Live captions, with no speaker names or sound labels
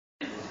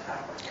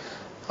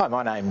Hi,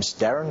 my name's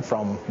Darren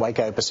from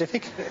WAECO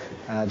Pacific.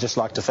 I'd just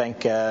like to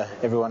thank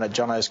everyone at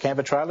Jono's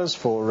Camper Trailers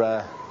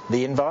for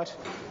the invite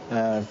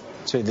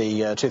to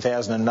the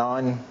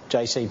 2009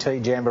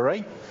 JCT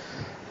Jamboree.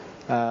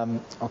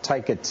 I'll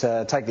take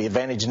the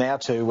advantage now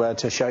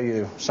to show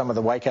you some of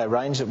the WAECO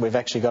range that we've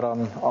actually got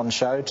on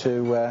show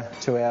to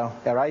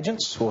our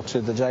agents, or to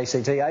the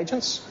JCT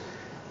agents.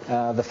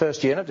 The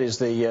first unit is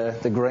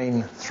the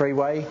green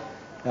three-way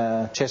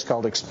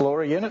Chescold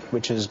Explorer unit,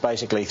 which is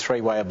basically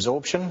three-way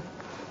absorption,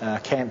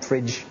 camp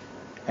fridge,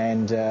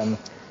 and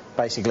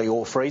basically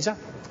all freezer.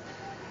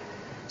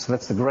 So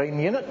that's the green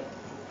unit.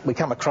 We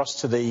come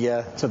across to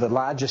the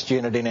largest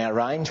unit in our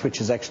range, which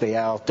is actually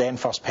our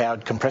Danfoss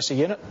powered compressor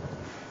unit,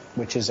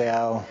 which is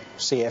our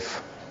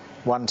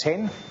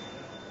CF110.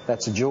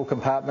 That's a dual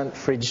compartment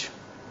fridge,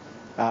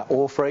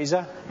 or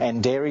freezer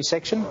and dairy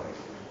section.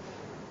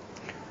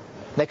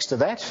 Next to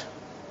that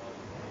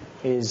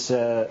is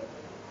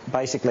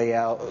basically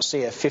our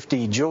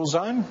CF50 dual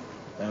zone,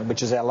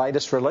 which is our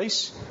latest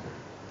release.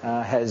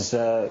 Has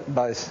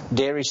both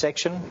dairy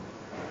section,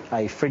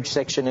 a fridge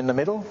section in the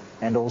middle,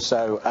 and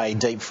also a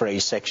deep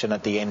freeze section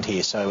at the end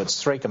here. So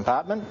it's three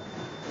compartment,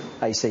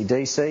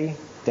 AC/DC,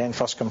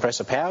 Danfoss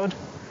compressor powered.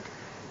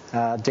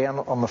 Down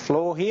on the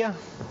floor here,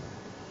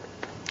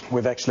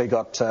 we've actually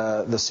got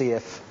the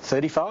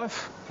CF35,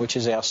 which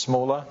is our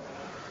smaller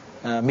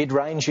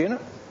mid-range unit.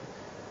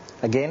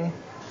 Again,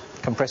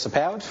 compressor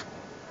powered.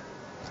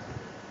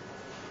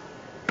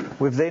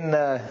 We've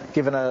then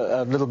given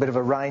a little bit of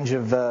a range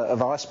of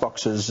ice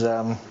boxes,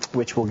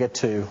 which we'll get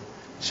to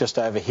just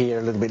over here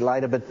a little bit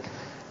later. But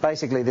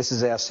basically, this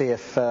is our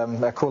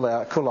CF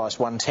Cool Ice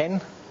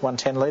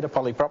 110 litre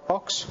polyprop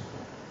box,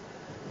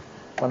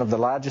 one of the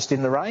largest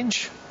in the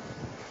range.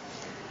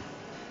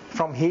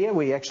 From here,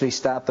 we actually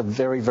start the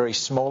very, very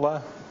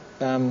smaller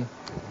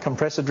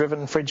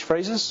compressor-driven fridge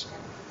freezers.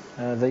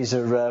 These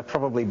are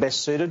probably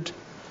best suited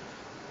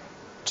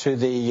to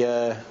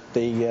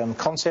the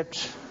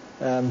concept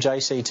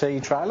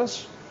JCT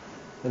trailers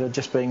that are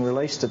just being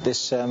released at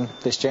this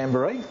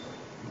jamboree.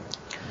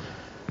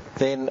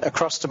 Then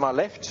across to my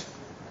left,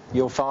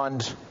 you'll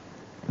find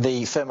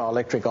the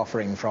thermoelectric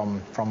offering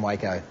from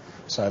WAECO.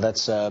 So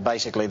that's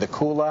basically the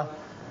cooler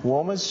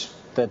warmers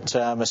that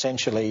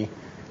essentially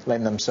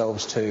lend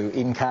themselves to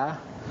in-car,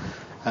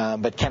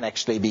 but can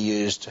actually be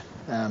used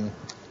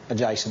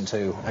adjacent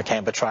to a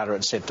camper trailer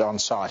that's set on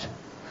site.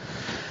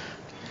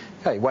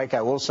 Okay,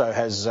 WAECO also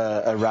has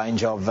a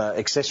range of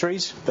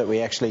accessories that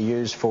we actually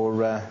use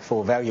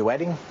for value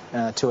adding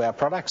to our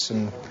products,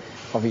 and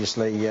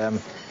obviously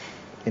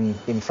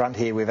in front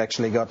here we've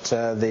actually got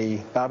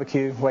the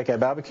WAECO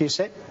barbecue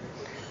set.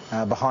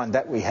 Behind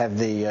that we have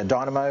the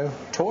dynamo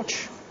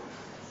torch,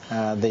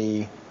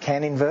 the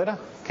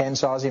can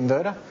size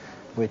inverter,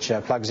 which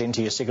plugs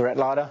into your cigarette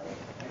lighter,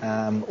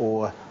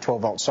 or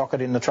 12-volt socket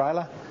in the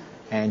trailer,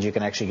 and you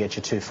can actually get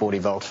your 240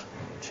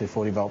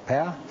 volt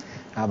power.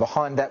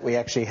 Behind that we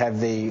actually have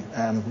the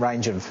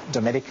range of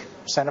Dometic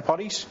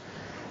Sanipotties,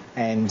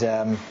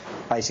 and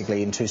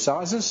basically in two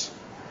sizes.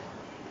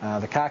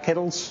 The car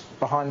kettles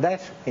behind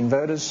that,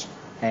 inverters,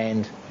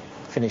 and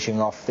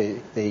finishing off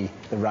the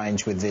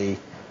range with the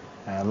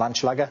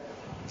lunch lugger,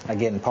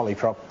 again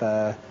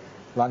polyprop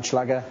lunch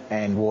lugger,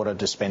 and water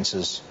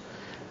dispensers.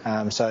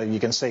 So you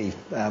can see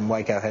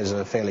WAECO has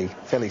a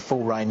fairly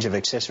full range of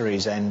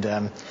accessories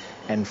and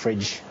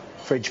fridge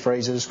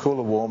freezers,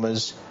 cooler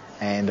warmers,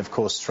 and of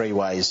course three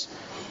ways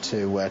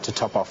to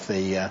top off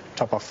the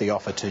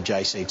offer to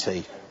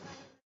JCT.